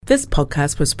This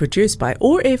podcast was produced by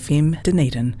OAR FM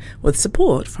Dunedin with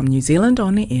support from New Zealand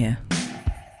On Air.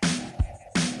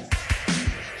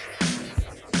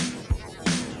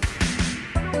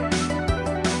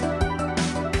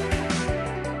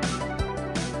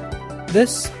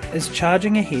 This is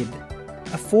Charging Ahead,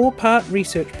 a 4-part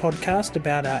research podcast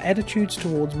about our attitudes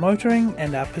towards motoring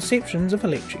and our perceptions of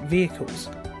electric vehicles.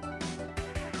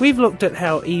 We've looked at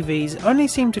how EVs only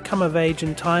seem to come of age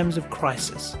in times of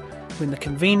crisis, when the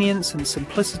convenience and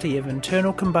simplicity of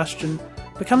internal combustion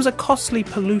becomes a costly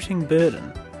polluting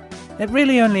burden. It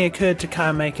really only occurred to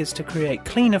car makers to create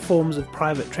cleaner forms of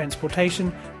private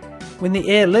transportation when the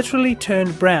air literally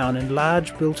turned brown in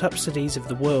large built-up cities of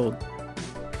the world.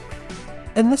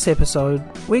 In this episode,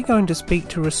 we're going to speak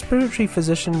to respiratory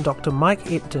physician Dr. Mike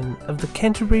Ep2 of the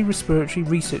Canterbury Respiratory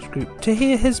Research Group to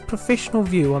hear his professional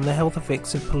view on the health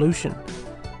effects of pollution.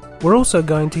 We're also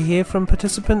going to hear from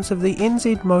participants of the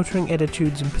NZ Motoring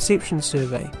Attitudes and Perceptions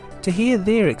Survey to hear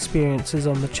their experiences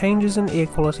on the changes in air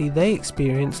quality they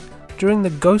experienced during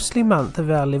the ghostly month of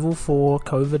our Level 4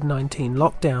 COVID-19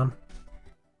 lockdown.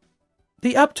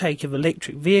 The uptake of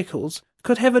electric vehicles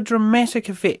could have a dramatic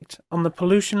effect on the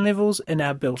pollution levels in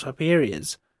our built-up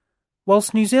areas.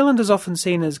 Whilst New Zealand is often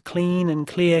seen as clean and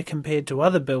clear compared to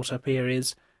other built-up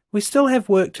areas, we still have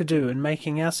work to do in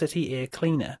making our city air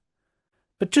cleaner.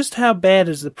 But just how bad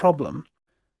is the problem?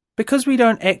 Because we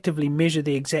don't actively measure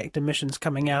the exact emissions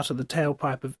coming out of the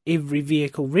tailpipe of every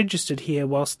vehicle registered here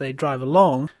whilst they drive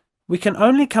along, we can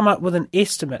only come up with an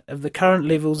estimate of the current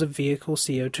levels of vehicle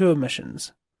CO2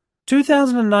 emissions.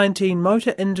 2019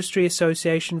 Motor Industry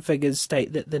Association figures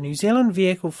state that the New Zealand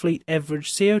vehicle fleet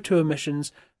average CO2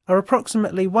 emissions are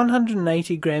approximately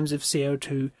 180 grams of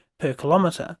CO2 per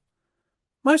kilometre.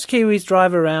 Most Kiwis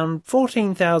drive around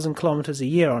 14,000 kilometres a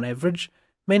year on average,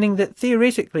 meaning that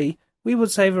theoretically we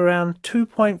would save around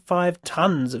 2.5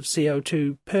 tonnes of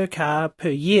CO2 per car per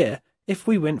year if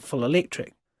we went full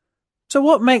electric. So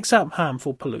what makes up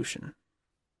harmful pollution?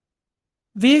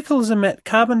 Vehicles emit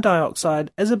carbon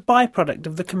dioxide as a byproduct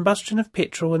of the combustion of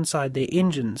petrol inside their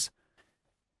engines.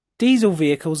 Diesel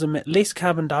vehicles emit less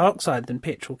carbon dioxide than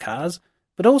petrol cars,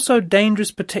 but also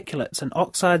dangerous particulates and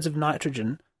oxides of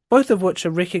nitrogen, both of which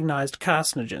are recognised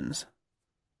carcinogens.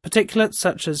 Particulates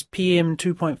such as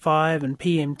PM2.5 and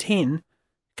PM10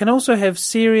 can also have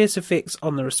serious effects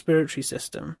on the respiratory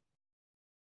system.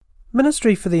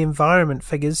 Ministry for the Environment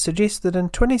figures suggest that in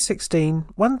 2016,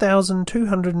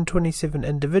 1,227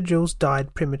 individuals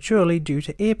died prematurely due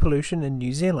to air pollution in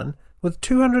New Zealand, with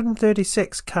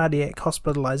 236 cardiac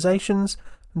hospitalisations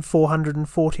and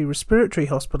 440 respiratory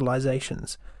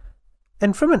hospitalisations.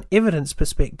 And from an evidence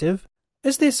perspective,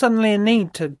 is there suddenly a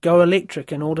need to go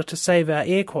electric in order to save our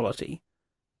air quality?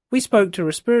 We spoke to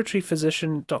respiratory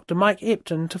physician Dr. Mike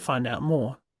Ep2 to find out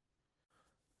more.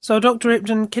 So, Dr.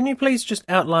 Ep2, can you please just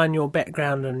outline your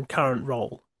background and current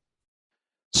role?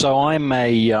 So I'm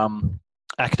a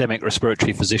academic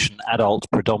respiratory physician, adult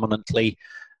predominantly,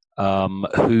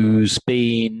 who's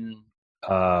been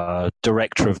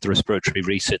director of the Respiratory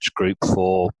Research Group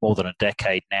for more than a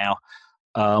decade now.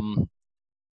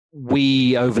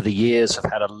 We, over the years,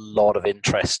 have had a lot of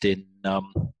interest in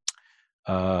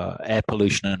air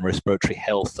pollution and respiratory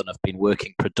health and have been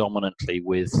working predominantly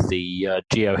with the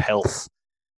GeoHealth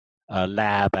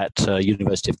lab at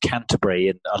University of Canterbury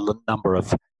in a number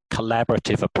of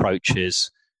collaborative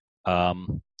approaches,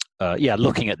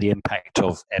 looking at the impact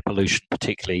of air pollution,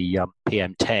 particularly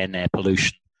PM10 air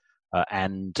pollution,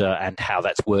 and how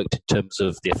that's worked in terms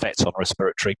of the effects on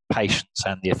respiratory patients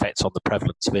and the effects on the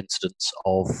prevalence of incidents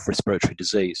of respiratory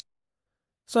disease.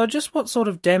 So just what sort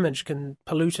of damage can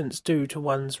pollutants do to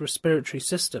one's respiratory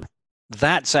system?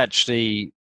 That's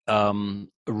actually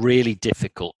really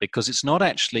difficult because it's not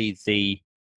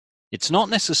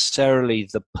necessarily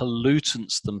the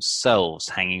pollutants themselves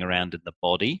hanging around in the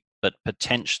body, but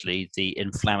potentially the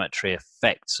inflammatory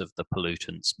effects of the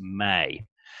pollutants may.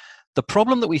 The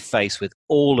problem that we face with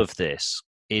all of this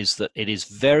is that it is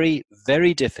very,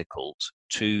 very difficult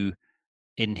to,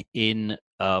 in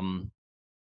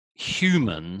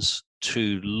humans,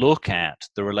 to look at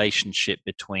the relationship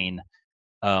between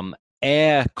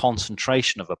air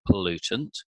concentration of a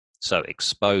pollutant, so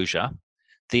exposure,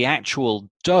 the actual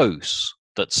dose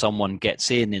that someone gets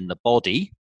in the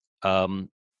body,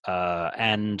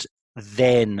 and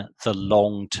then the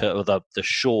long-term, the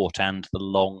short and the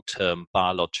long-term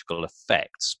biological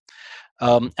effects.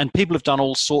 And people have done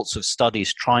all sorts of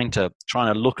studies trying to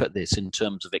look at this in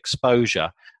terms of exposure,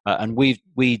 and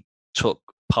we took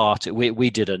part. We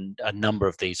did a number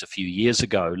of these a few years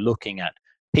ago, looking at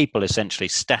people essentially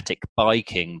static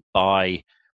biking by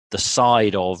the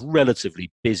side of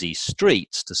relatively busy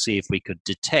streets to see if we could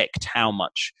detect how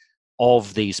much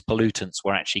of these pollutants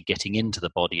were actually getting into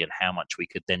the body and how much we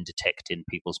could then detect in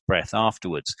people's breath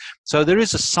afterwards. So there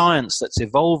is a science that's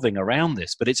evolving around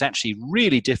this, but it's actually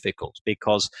really difficult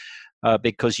because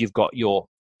you've got your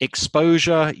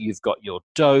exposure, you've got your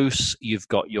dose, you've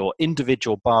got your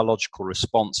individual biological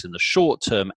response in the short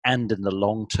term and in the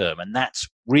long term. And that's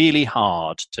really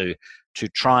hard to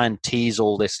try and tease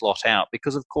all this lot out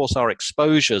because, of course, our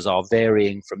exposures are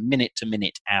varying from minute to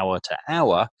minute, hour to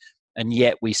hour. And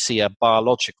yet we see a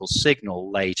biological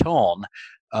signal late on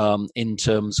in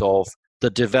terms of the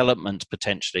development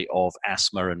potentially of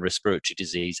asthma and respiratory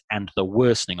disease and the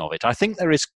worsening of it. I think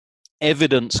there is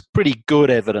evidence, pretty good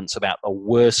evidence about the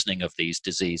worsening of these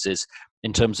diseases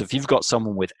in terms of if you've got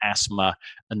someone with asthma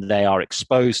and they are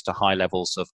exposed to high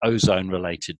levels of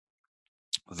ozone-related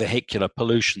vehicular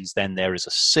pollutions, then there is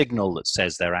a signal that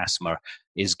says their asthma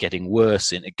is getting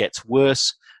worse, and it gets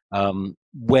worse.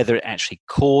 Whether it actually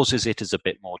causes it is a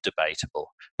bit more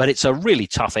debatable, but it's a really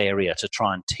tough area to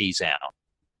try and tease out.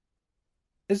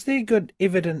 Is there good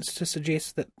evidence to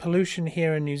suggest that pollution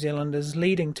here in New Zealand is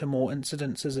leading to more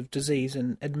incidences of disease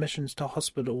and admissions to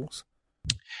hospitals?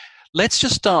 Let's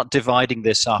just start dividing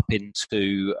this up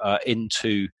into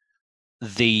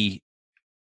the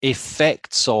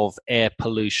effects of air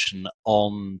pollution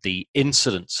on the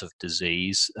incidence of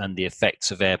disease and the effects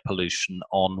of air pollution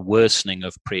on worsening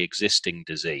of pre-existing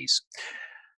disease.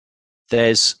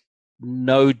 There's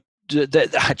no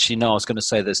actually, no, I was going to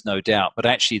say there's no doubt, but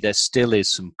actually there still is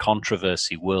some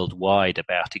controversy worldwide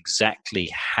about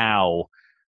exactly how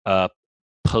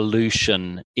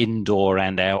pollution, indoor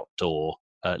and outdoor,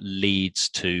 leads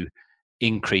to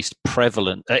increased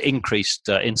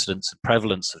incidence and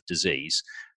prevalence of disease.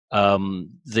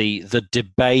 The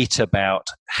debate about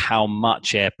how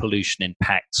much air pollution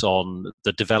impacts on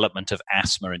the development of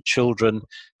asthma in children,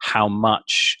 how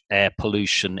much air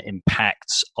pollution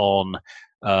impacts on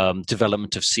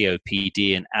development of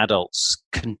COPD in adults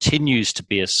continues to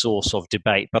be a source of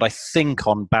debate. But I think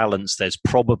on balance, there's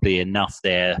probably enough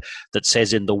there that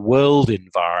says in the world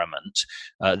environment,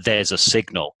 there's a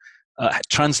signal.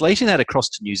 Translating that across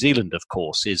to New Zealand, of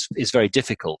course, is very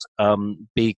difficult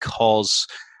because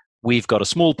we've got a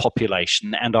small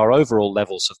population and our overall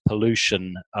levels of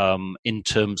pollution in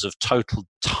terms of total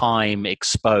time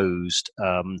exposed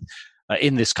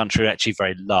in this country are actually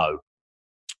very low.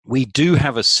 We do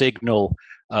have a signal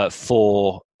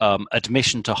for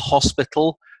admission to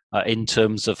hospital in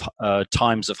terms of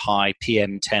times of high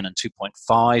PM10 and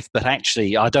 2.5, but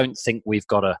actually I don't think we've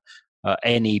got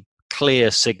any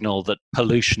clear signal that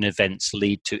pollution events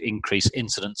lead to increased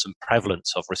incidence and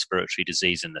prevalence of respiratory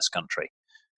disease in this country.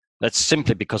 That's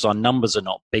simply because our numbers are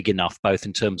not big enough, both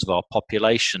in terms of our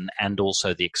population and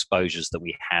also the exposures that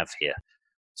we have here.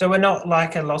 So we're not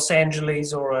like a Los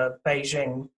Angeles or a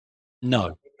Beijing?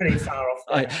 No. Pretty far off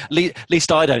there. At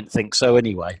least I don't think so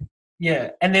anyway.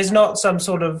 Yeah, and there's not some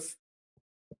sort of...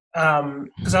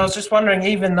 because I was just wondering,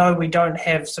 even though we don't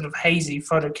have sort of hazy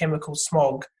photochemical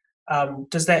smog,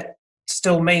 does that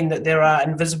still mean that there are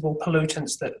invisible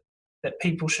pollutants that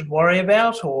people should worry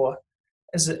about, or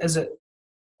is it?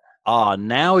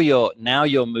 Now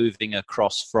you're moving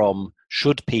across from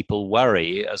should people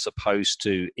worry as opposed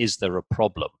to is there a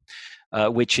problem,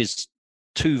 which is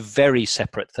two very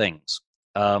separate things.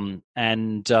 And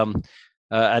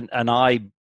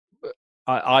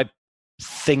I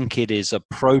think it is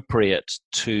appropriate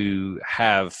to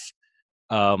have.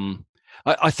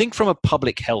 I think from a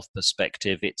public health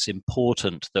perspective, it's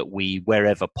important that we,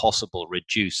 wherever possible,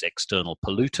 reduce external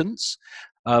pollutants.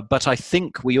 But I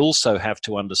think we also have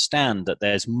to understand that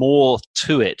there's more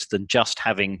to it than just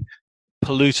having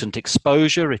pollutant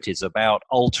exposure. It is about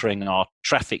altering our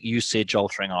traffic usage,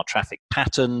 altering our traffic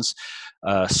patterns,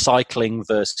 cycling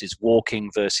versus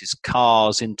walking versus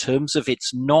cars, in terms of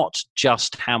it's not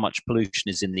just how much pollution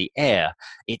is in the air,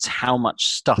 it's how much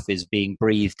stuff is being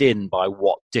breathed in by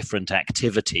what different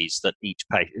activities that each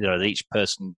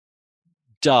person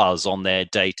does on their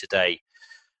day-to-day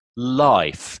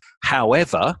life.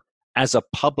 However, as a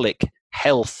public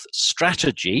health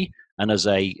strategy and as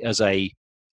a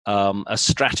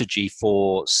strategy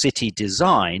for city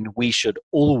design, we should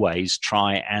always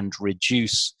try and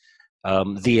reduce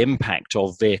the impact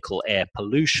of vehicle air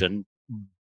pollution,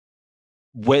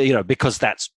 because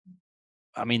that's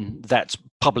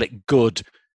public good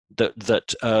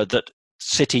that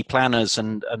city planners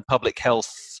and public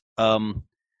health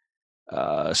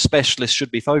specialists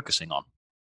should be focusing on.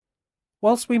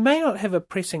 Whilst we may not have a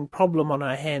pressing problem on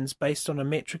our hands based on a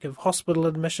metric of hospital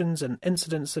admissions and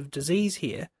incidence of disease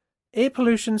here, air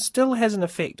pollution still has an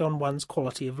effect on one's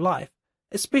quality of life,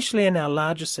 especially in our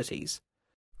larger cities.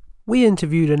 We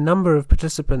interviewed a number of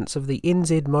participants of the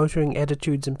NZ Motoring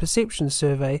Attitudes and Perceptions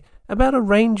Survey about a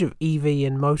range of EV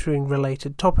and motoring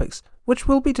related topics, which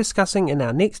we'll be discussing in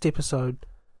our next episode.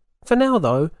 For now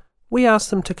though, we asked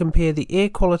them to compare the air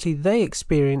quality they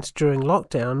experienced during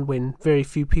lockdown, when very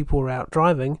few people were out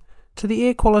driving, to the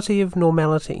air quality of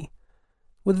normality.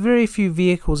 With very few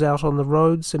vehicles out on the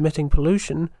roads emitting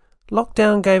pollution,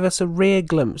 lockdown gave us a rare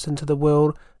glimpse into the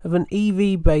world of an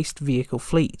EV-based vehicle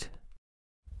fleet.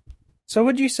 So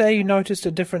would you say you noticed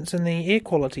a difference in the air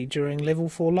quality during Level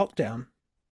 4 lockdown?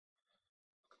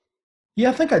 Yeah,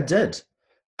 I think I did.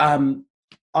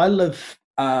 I live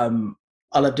down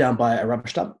by a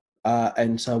rubbish dump,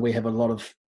 and so we have a lot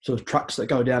of sort of trucks that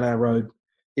go down our road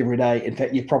every day. In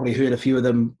fact, you've probably heard a few of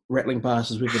them rattling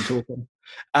past as we've been talking.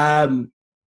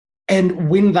 And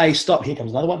when they stopped, here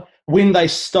comes another one. When they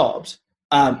stopped,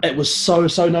 it was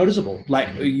so noticeable.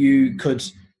 Like we'd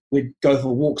go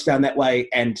for walks down that way,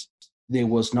 and there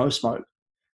was no smoke,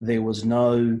 there was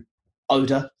no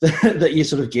odor that you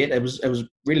sort of get. It was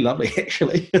really lovely,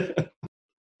 actually.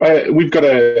 We've got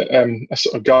a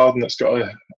sort of garden that's got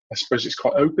I suppose it's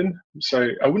quite open. So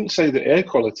I wouldn't say the air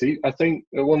quality. I think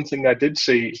the one thing I did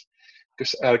see,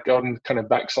 because our garden kind of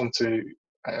backs onto,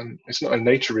 it's not a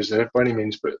nature reserve by any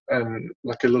means, but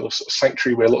like a little sort of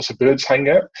sanctuary where lots of birds hang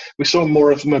out. We saw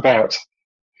more of them about.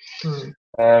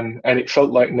 And it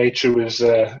felt like nature was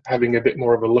having a bit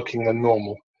more of a looking than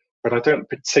normal. But I don't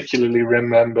particularly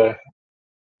remember,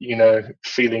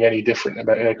 feeling any different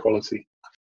about air quality.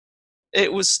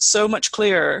 It was so much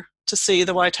clearer to see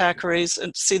the Waitakaris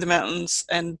and to see the mountains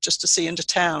and just to see into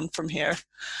town from here.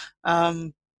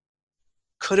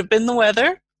 Could have been the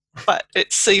weather, but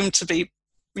it seemed to be,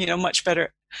 much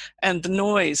better. And the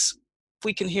noise,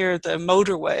 we can hear the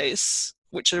motorways,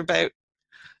 which are about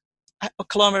a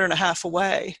kilometre and a half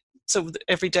away. So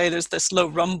every day there's this low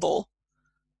rumble,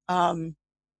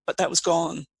 but that was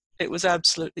gone. It was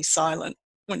absolutely silent.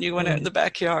 When you went out in the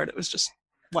backyard, it was just,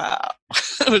 wow.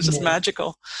 It was just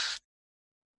magical.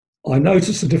 I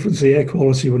noticed the difference in the air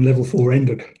quality when Level 4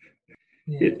 ended.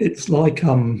 It's like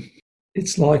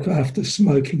after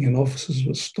smoking in offices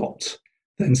was stopped,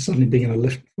 then suddenly being in a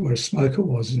lift where a smoker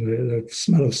was, and the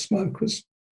smell of smoke was,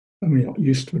 not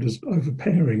used to it, as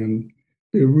overpowering, and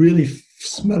I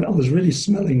was really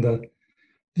smelling the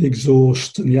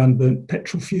exhaust and the unburnt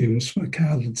petrol fumes from a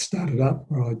car that had started up.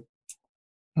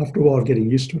 After a while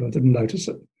getting used to it, I didn't notice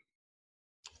it.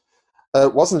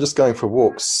 It wasn't just going for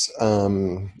walks.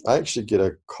 I actually get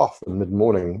a cough in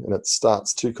mid-morning, and it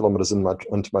starts 2 kilometres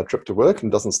into my trip to work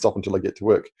and doesn't stop until I get to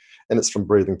work. And it's from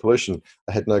breathing pollution.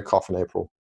 I had no cough in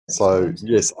April. So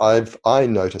yes, I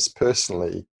noticed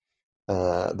personally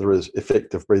the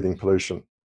effect of breathing pollution.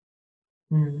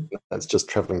 It's just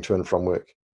travelling to and from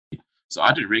work. So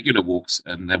I did regular walks,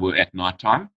 and they were at night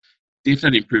time.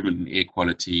 Definite improvement in air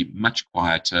quality, much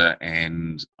quieter,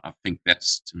 and I think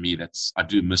I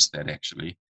do miss that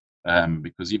actually,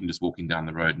 because even just walking down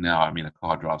the road now, a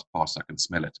car drives past, I can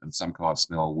smell it, and some cars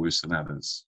smell worse than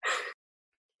others.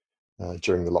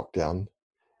 During the lockdown,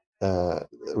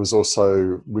 it was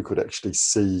also, we could actually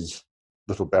see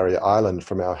Little Barrier Island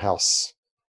from our house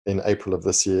in April of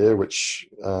this year, which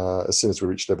as soon as we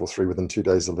reached Level 3, within 2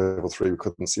 days of Level 3, we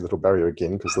couldn't see Little Barrier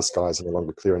again because the skies are no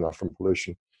longer clear enough from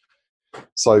pollution.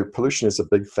 So pollution is a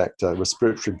big factor.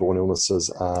 Respiratory-borne illnesses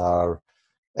are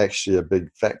actually a big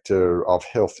factor of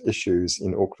health issues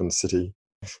in Auckland City.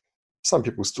 Some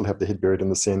people still have their head buried in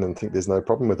the sand and think there's no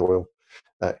problem with oil.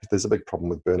 There's a big problem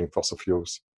with burning fossil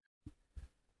fuels.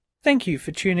 Thank you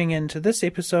for tuning in to this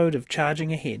episode of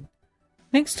Charging Ahead.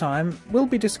 Next time, we'll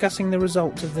be discussing the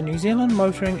results of the New Zealand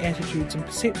Motoring Attitudes and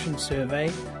Perceptions Survey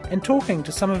and talking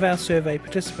to some of our survey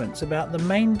participants about the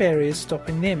main barriers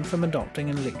stopping them from adopting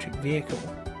an electric vehicle.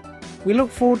 We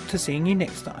look forward to seeing you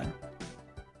next time.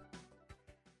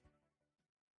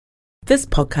 This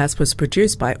podcast was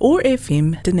produced by OAR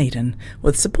FM Dunedin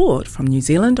with support from New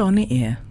Zealand On the Air.